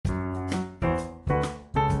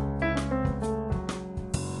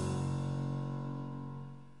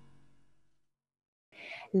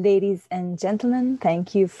Ladies and gentlemen,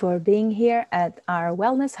 thank you for being here at our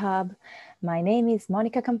Wellness Hub. My name is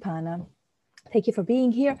Monica Campana. Thank you for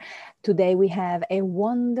being here. Today we have a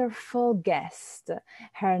wonderful guest.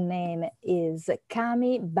 Her name is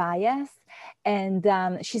Cami Bayas,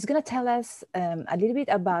 and she's going to tell us a little bit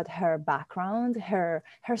about her background, her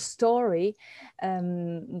story,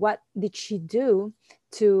 what did she do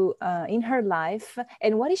to in her life,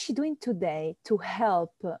 and what is she doing today to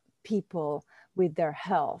help people with their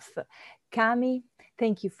health. Cami,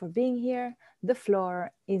 thank you for being here. The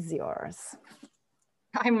floor is yours.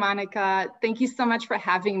 Hi, Monica. Thank you so much for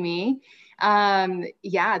having me.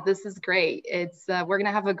 Yeah, this is great. We're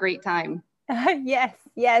gonna have a great time.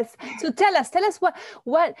 Yes. So tell us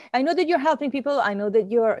what I know that you're helping people. I know that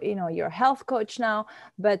you're a health coach now,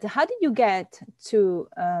 but how did you get to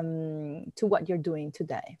what you're doing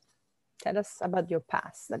today? Tell us about your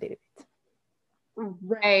past a little bit.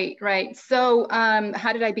 Right. So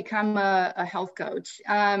how did I become a health coach?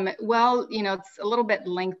 Well, it's a little bit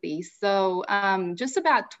lengthy. So just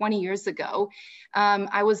about 20 years ago,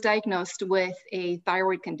 I was diagnosed with a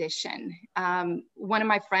thyroid condition. One of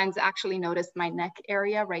my friends actually noticed my neck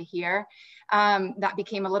area right here. That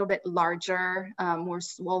became a little bit larger, more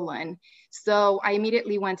swollen. So I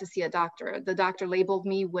immediately went to see a doctor. The doctor labeled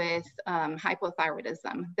me with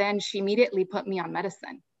hypothyroidism. Then she immediately put me on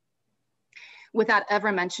medicine without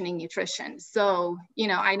ever mentioning nutrition. So,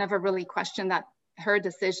 I never really questioned her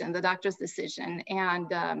decision, the doctor's decision.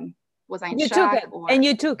 And was I in shock?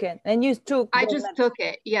 You took it. I just took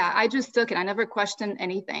it. Yeah, I just took it. I never questioned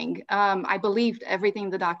anything. I believed everything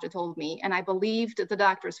the doctor told me, and I believed the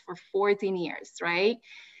doctors for 14 years, right?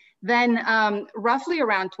 Then roughly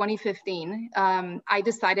around 2015, I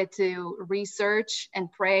decided to research and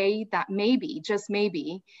pray that maybe, just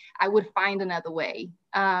maybe, I would find another way.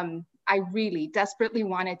 I really desperately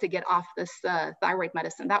wanted to get off this thyroid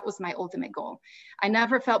medicine. That was my ultimate goal. I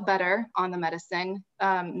never felt better on the medicine,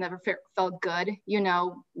 never felt good,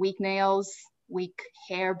 weak nails, weak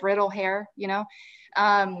hair, brittle hair,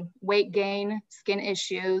 weight gain, skin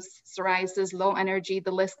issues, psoriasis, low energy,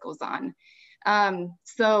 the list goes on.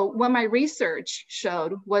 So what my research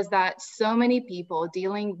showed was that so many people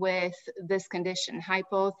dealing with this condition,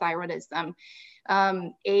 hypothyroidism,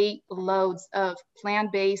 ate loads of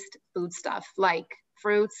plant-based food stuff like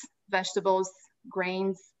fruits, vegetables,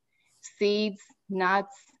 grains, seeds,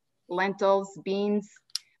 nuts, lentils, beans,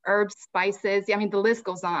 herbs, spices. I mean, the list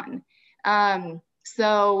goes on.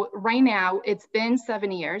 So right now, it's been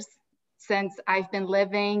 7 years since I've been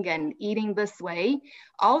living and eating this way.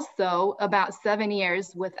 Also, about 7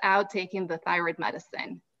 years without taking the thyroid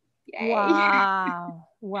medicine. Yay.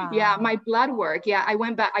 Wow. Yeah, my blood work. Yeah,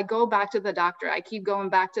 I go back to the doctor. I keep going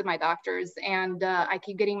back to my doctors, and I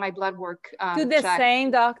keep getting my blood work to the checked.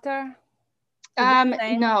 Same doctor?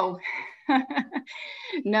 No.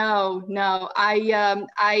 No.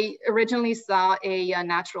 I originally saw a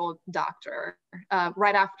natural doctor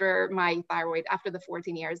right after my thyroid. After the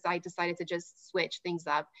 14 years, I decided to just switch things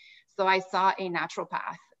up. So I saw a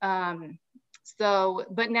naturopath.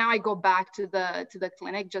 But now I go back to the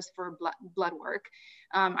clinic just for blood work.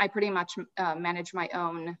 I pretty much manage my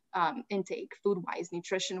own intake, food-wise,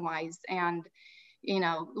 nutrition-wise, and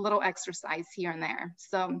little exercise here and there.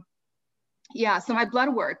 So yeah, so my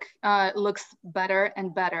blood work looks better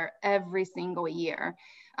and better every single year.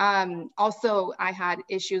 Also, I had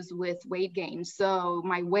issues with weight gain. So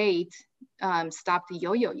my weight stopped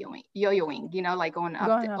yo-yoing, like going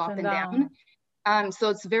up and down. So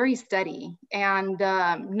it's very steady, and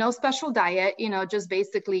no special diet, just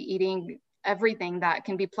basically eating everything that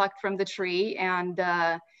can be plucked from the tree and,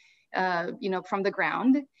 from the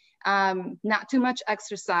ground. Not too much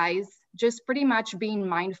exercise, just pretty much being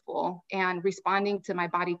mindful and responding to my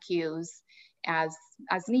body cues as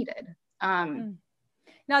needed.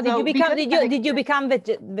 Now, did you become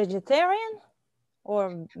vegetarian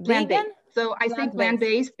or vegan? So I say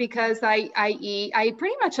plant-based because I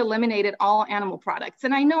pretty much eliminated all animal products.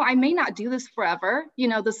 And I know I may not do this forever.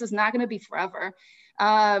 This is not going to be forever.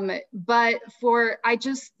 But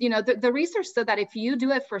the research said that if you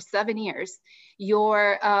do it for 7 years, you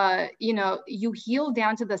heal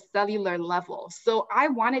down to the cellular level. So I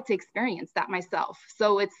wanted to experience that myself.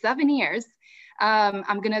 So it's 7 years.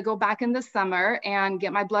 I'm going to go back in the summer and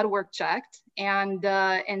get my blood work checked and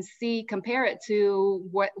compare it to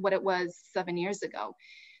what it was 7 years ago.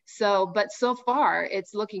 But so far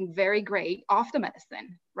it's looking very great off the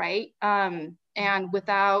medicine, right? And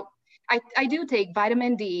without, I do take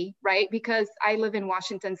vitamin D, right? Because I live in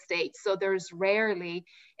Washington State, so there's rarely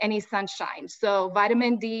any sunshine. So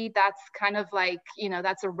vitamin D, that's kind of like,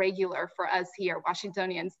 that's a regular for us here,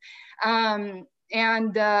 Washingtonians.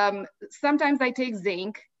 And sometimes I take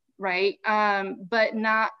zinc, right? But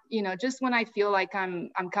not, you know, just when I feel like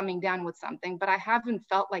I'm coming down with something, but I haven't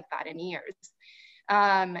felt like that in years.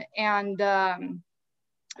 And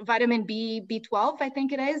vitamin B12, I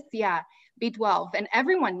think it is. Yeah, B12. And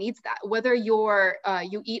everyone needs that, whether you're,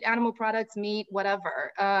 you eat animal products, meat,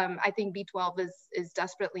 whatever. I think B12 is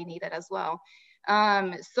desperately needed as well.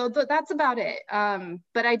 So that's about it.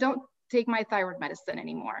 But I don't take my thyroid medicine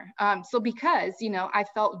anymore. So because, you know, I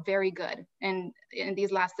felt very good in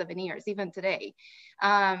these last 7 years, even today,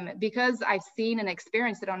 because I've seen and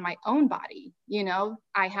experienced it on my own body, you know,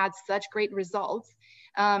 I had such great results.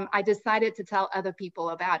 I decided to tell other people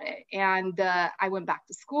about it. And I went back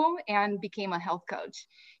to school and became a health coach.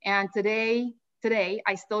 And today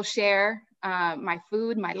I still share my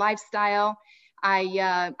food, my lifestyle.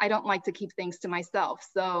 I don't like to keep things to myself.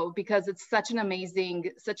 So because it's such an amazing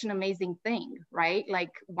thing, right?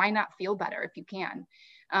 Like, why not feel better if you can?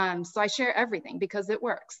 So I share everything because it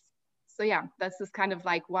works. So yeah, that's just kind of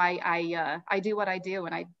like why I do what I do,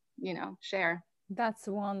 and I, you know, share. That's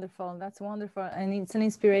wonderful. That's wonderful, and it's an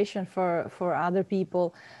inspiration for other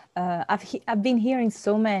people. I've been hearing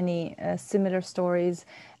so many similar stories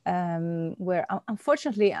where,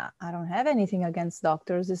 unfortunately, I don't have anything against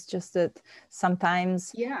doctors. It's just that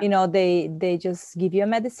sometimes, Yeah. you know, they just give you a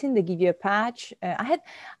medicine, they give you a patch. I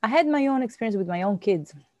had my own experience with my own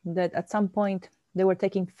kids that at some point they were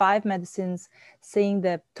taking 5 medicines, seeing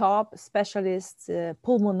the top specialists,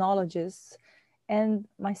 pulmonologists, and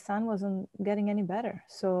my son wasn't getting any better.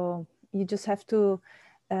 So you just have to,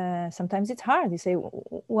 sometimes it's hard. You say,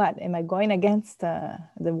 what, am I going against the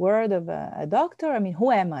word of a doctor? I mean,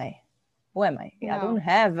 who am I? Who am I? No. I don't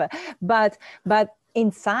have, but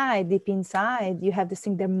inside, deep inside, you have this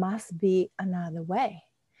thing, there must be another way.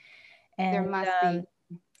 And there must be.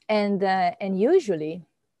 And usually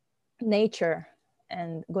nature,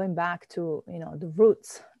 and going back to, you know, the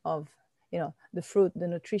roots of, you know, the fruit, the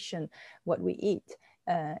nutrition, what we eat,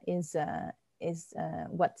 is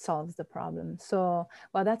what solves the problem. So,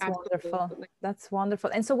 well, that's Absolutely. wonderful. That's wonderful.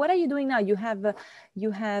 And so what are you doing now? You have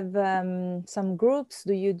some groups.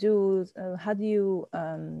 Do you do, how do you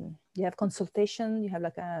have consultation? You have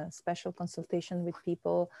like a special consultation with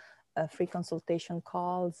people, free consultation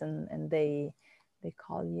calls, and they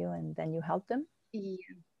call you and then you help them? Yeah.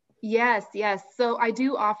 Yes, yes. So I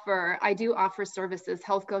do offer services,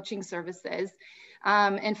 health coaching services.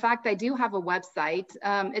 In fact, I do have a website.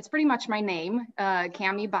 It's pretty much my name,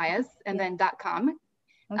 Cami Bias, and Yeah. then .com.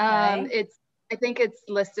 Okay. I think it's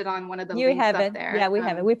listed on one of the You links have up it. there. Yeah, we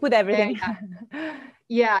have it. We put everything. Yeah.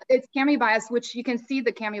 Yeah, it's Cami Bias, which you can see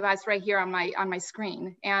the Cami Bias right here on my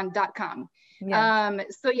screen, and .com. Yeah.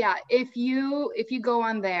 So yeah, if you go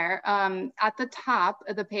on there, at the top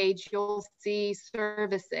of the page, you'll see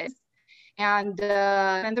services. And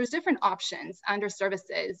there's different options under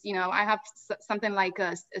services. You know, I have something like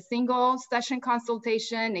a single session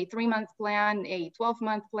consultation, a 3-month plan, a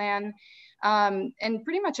 12-month plan, and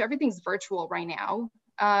pretty much everything's virtual right now.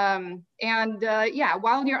 Yeah,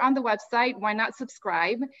 while you're on the website, why not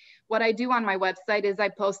subscribe? What I do on my website is I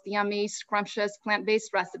post yummy, scrumptious,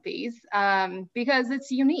 plant-based recipes, because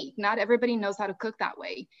it's unique. Not everybody knows how to cook that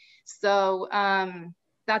way. So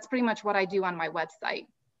that's pretty much what I do on my website.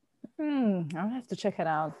 I'll have to check it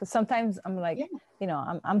out. But sometimes I'm like, Yeah. you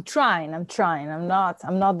know, I'm trying. I'm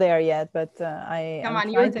not there yet, but Come I'm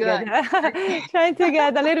on, you're trying to good. get trying to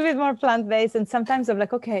get a little bit more plant-based. And sometimes I'm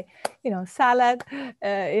like, okay, you know, salad,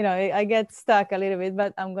 you know, I get stuck a little bit,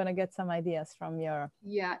 but I'm gonna get some ideas from your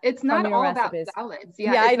Yeah, it's not all about recipes. salads.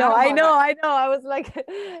 Yeah, Yeah, it's not all about. I know. I was like,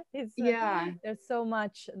 it's Yeah. there's so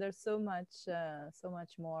much, so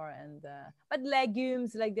much more. And but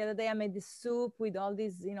legumes, like the other day, I made this soup with all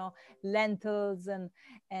these, you know, lentils and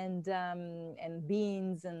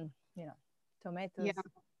beans and, you know, tomatoes. Yeah.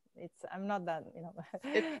 I'm not that, you know,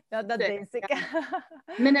 It's not that it. basic. Yeah.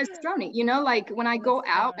 Minestrone, you know, like when I go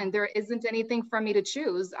out Minestrone. and there isn't anything for me to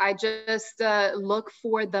choose, I just look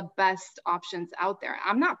for the best options out there.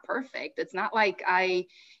 I'm not perfect. It's not like I,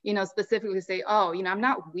 you know, specifically say, oh, you know, I'm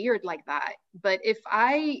not weird like that. But if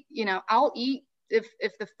I, you know, I'll eat,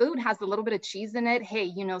 if the food has a little bit of cheese in it, hey,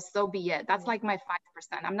 you know, so be it. That's like my 5%.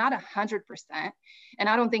 I'm not 100%. And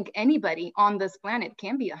I don't think anybody on this planet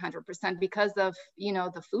can be 100% because of, you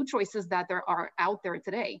know, the food choices that there are out there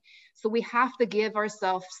today. So we have to give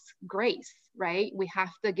ourselves grace, right? We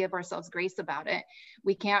have to give ourselves grace about it.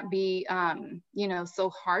 We can't be, you know, so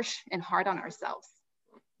harsh and hard on ourselves.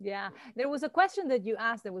 Yeah, there was a question that you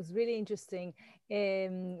asked that was really interesting.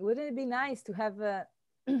 Wouldn't it be nice to have a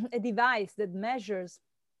device that measures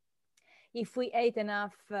if we ate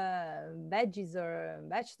enough veggies or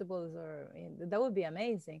vegetables, or that would be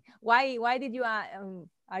amazing. Why did you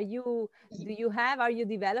are you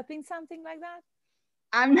developing something like that?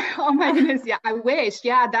 Oh my goodness, yeah, I wish.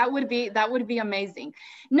 Yeah, that would be amazing.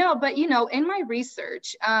 No, but you know, in my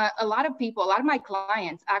research, a lot of my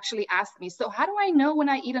clients actually ask me, so how do I know when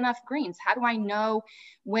I eat enough greens? How do I know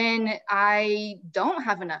when I don't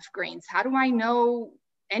have enough greens? How do I know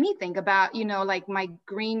anything about, you know, like my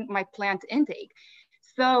plant intake?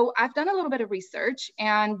 So I've done a little bit of research,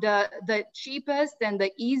 and the cheapest and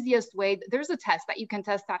the easiest way, there's a test that you can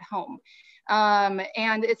test at home.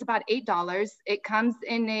 And it's about $8. It comes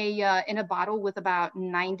in a bottle with about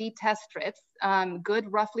 90 test strips,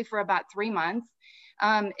 good roughly for about 3 months.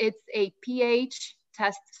 It's a pH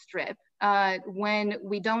test strip. When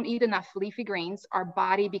we don't eat enough leafy greens, our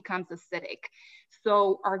body becomes acidic.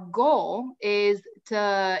 So our goal is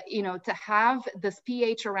to, you know, to have this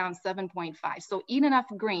pH around 7.5. So eat enough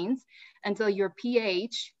greens until your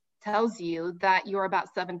pH tells you that you're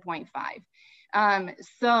about 7.5.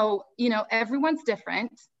 So, you know, everyone's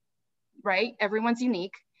different, right? Everyone's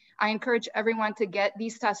unique. I encourage everyone to get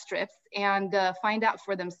these test strips and find out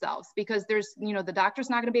for themselves, because there's, you know, the doctor's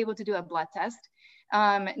not going to be able to do a blood test.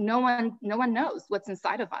 No one knows what's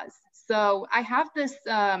inside of us. So I have this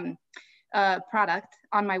product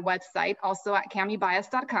on my website, also at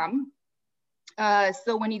camibias.com.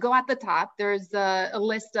 So when you go at the top, there's a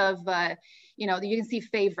list of, you know, you can see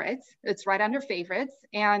favorites. It's right under favorites.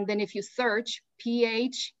 And then if you search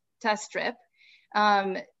pH test strip,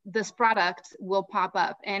 this product will pop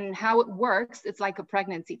up. And how it works, it's like a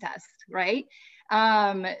pregnancy test, right?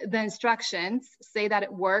 The instructions say that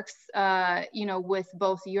it works, you know, with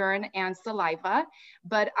both urine and saliva.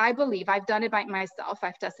 But I believe, I've done it by myself,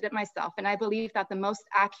 I've tested it myself, and I believe that the most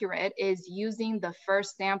accurate is using the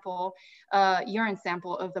first sample, urine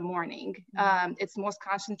sample of the morning. It's most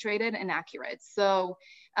concentrated and accurate. So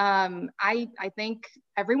I think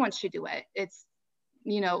everyone should do it. It's,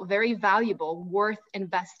 you know, very valuable, worth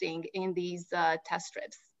investing in these test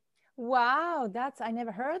strips. Wow, I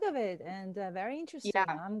never heard of it, and very interesting. Yeah.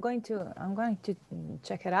 I'm going to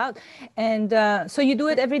check it out. And so you do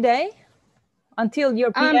it every day until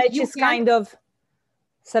your pH is kind of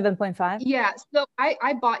 7.5? Yeah, so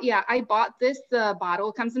I bought this bottle.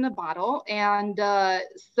 It comes in a bottle, and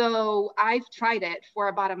so I've tried it for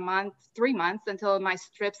about a month, 3 months, until my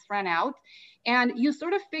strips ran out. And you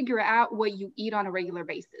sort of figure out what you eat on a regular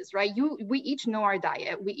basis, right? We each know our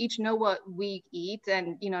diet. We each know what we eat,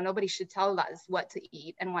 and you know, nobody should tell us what to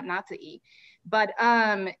eat and what not to eat. But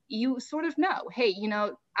you sort of know, hey, you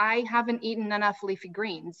know, I haven't eaten enough leafy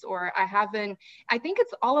greens, or I think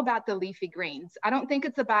it's all about the leafy greens. I don't think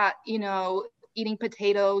it's about, you know, eating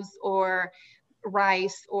potatoes or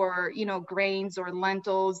rice or, you know, grains or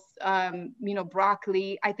lentils, you know,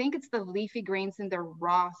 broccoli. I think it's the leafy greens in their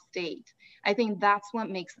raw state. I think that's what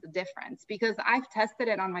makes the difference, because I've tested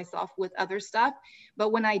it on myself with other stuff,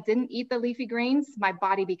 but when I didn't eat the leafy greens, my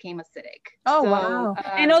body became acidic. Oh, so, wow.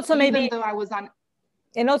 And also even though I was on,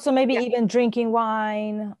 and also maybe even drinking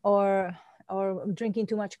wine or drinking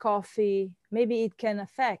too much coffee, maybe it can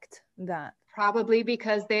affect that. Probably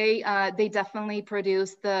because they definitely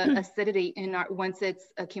produce the acidity in once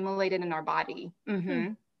it's accumulated in our body.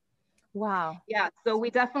 Mm-hmm. Wow. Yeah, so we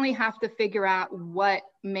definitely have to figure out what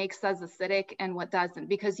makes us acidic and what doesn't,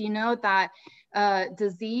 because you know that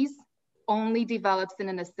disease only develops in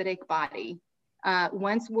an acidic body.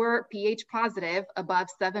 Once we're pH positive above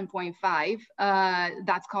 7.5,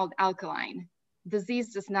 that's called alkaline.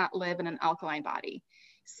 Disease does not live in an alkaline body.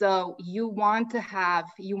 So you want to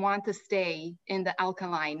stay in the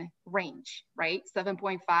alkaline range, right?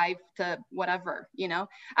 7.5 to whatever, you know.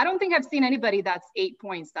 I don't think I've seen anybody that's 8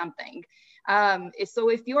 point something. So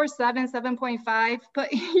if you're 7.5,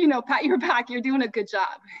 pat your back, you're doing a good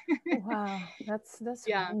job. Wow, that's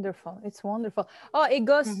wonderful. It's wonderful. Oh, it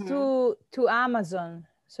goes to Amazon.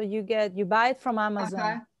 So you buy it from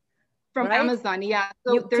Amazon. From right? Amazon, yeah.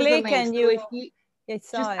 So you there's click a link. and so if you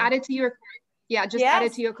just add it to your cart. Yeah, just add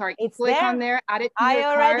it to your cart. It's click there. on there, add it to your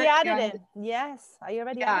cart. I already added it. Yes, I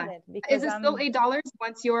already added it. Because is it still $8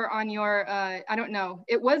 once you're on your, I don't know.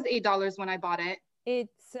 It was $8 when I bought it.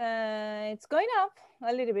 It's going up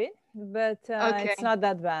a little bit, but it's not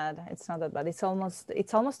that bad. It's not that bad. It's almost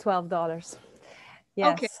 $12.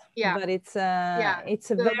 Yes. Okay. Yeah. But it's a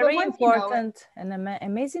very important and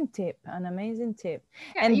amazing tip. Yeah,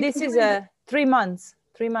 and this is a 3 months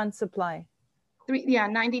supply.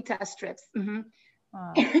 90 test strips. Mm-hmm.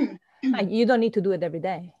 Wow. You don't need to do it every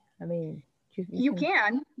day. I mean, You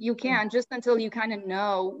can just until you kind of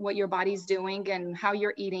know what your body's doing and how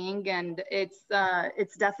you're eating. And it's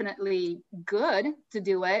definitely good to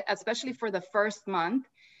do it, especially for the first month,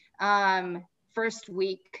 first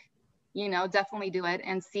week, you know, definitely do it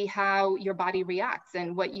and see how your body reacts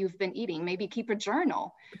and what you've been eating. Maybe keep a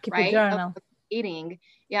journal, right? Of eating.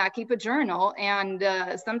 Yeah, keep a journal. And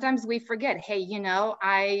sometimes we forget, hey, you know,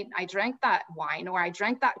 I drank that wine, or I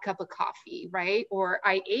drank that cup of coffee, right? Or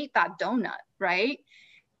I ate that donut, right?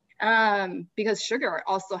 Because sugar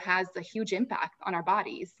also has a huge impact on our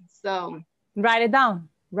bodies. So write it down.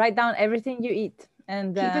 Write down everything you eat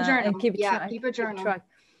and keep a journal. And keep keep a journal. track.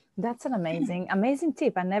 That's an amazing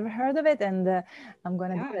tip. I never heard of it, and I'm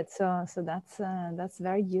gonna do it. So that's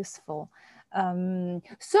very useful.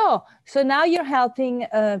 So now you're helping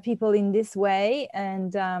people in this way,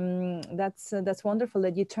 and that's wonderful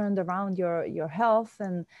that you turned around your health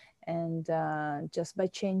and just by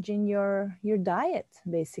changing your diet.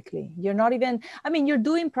 Basically, you're not even, I mean,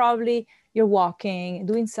 you're walking,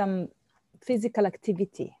 doing some physical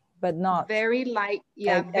activity, but not very light.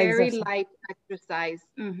 Yeah, very light exercise.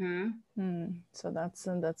 So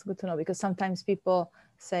that's good to know, because sometimes people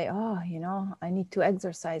say, oh, you know, I need to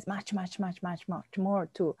exercise much more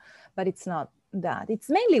too, but it's not that. It's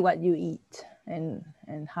mainly what you eat and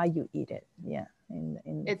how you eat it. Yeah.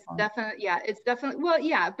 It's definitely, well,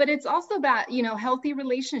 yeah, but it's also about, you know, healthy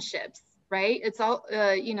relationships, right? It's all,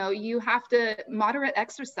 you know, you have to moderate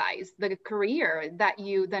exercise, the career that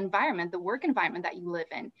the environment, the work environment that you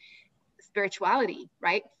live in, spirituality,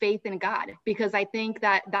 right? Faith in God, because I think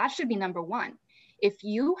that should be number one. If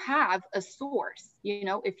you have a source, you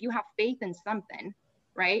know, if you have faith in something,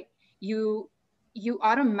 right? You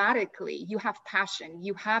automatically, you have passion,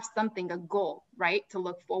 you have something, a goal, right? To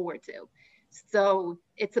look forward to. So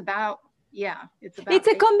it's about, it's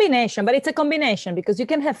a combination, but it's a combination, because you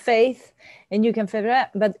can have faith and you can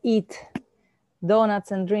but eat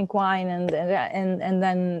donuts and drink wine and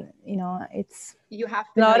then, you know, it's you have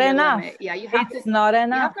to not know enough. Limit. Yeah, it's not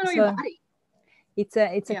enough. You have to know your body.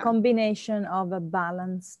 It's a combination of a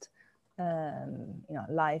balanced you know,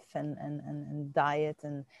 life and diet,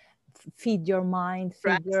 and feed your mind,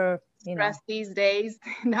 feed your, you know, stress these days,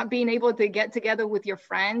 not being able to get together with your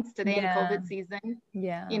friends today in COVID season.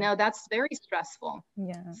 You know, that's very stressful.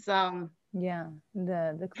 So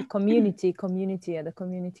the community at the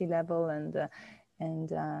community level,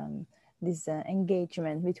 and this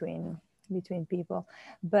engagement between people.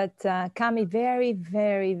 But Cami, very,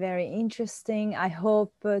 very, very interesting. I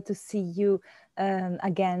hope to see you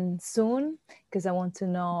again soon, because I want to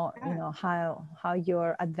know, you know, how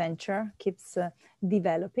your adventure keeps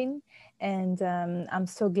developing. And I'm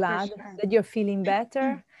so glad that you're feeling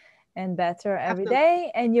better and better every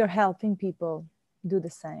day, and you're helping people do the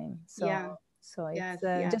same. So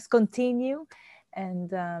it's just continue,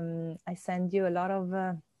 and I send you a lot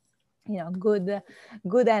of you know,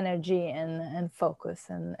 good energy and focus,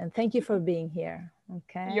 and thank you for being here.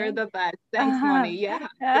 Okay, you're the best. Thanks, Moni.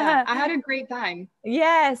 I had a great time.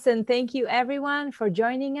 Yes, and thank you everyone for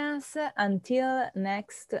joining us. Until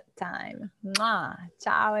next time. Mwah.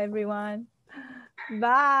 Ciao everyone.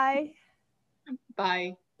 Bye.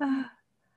 Bye.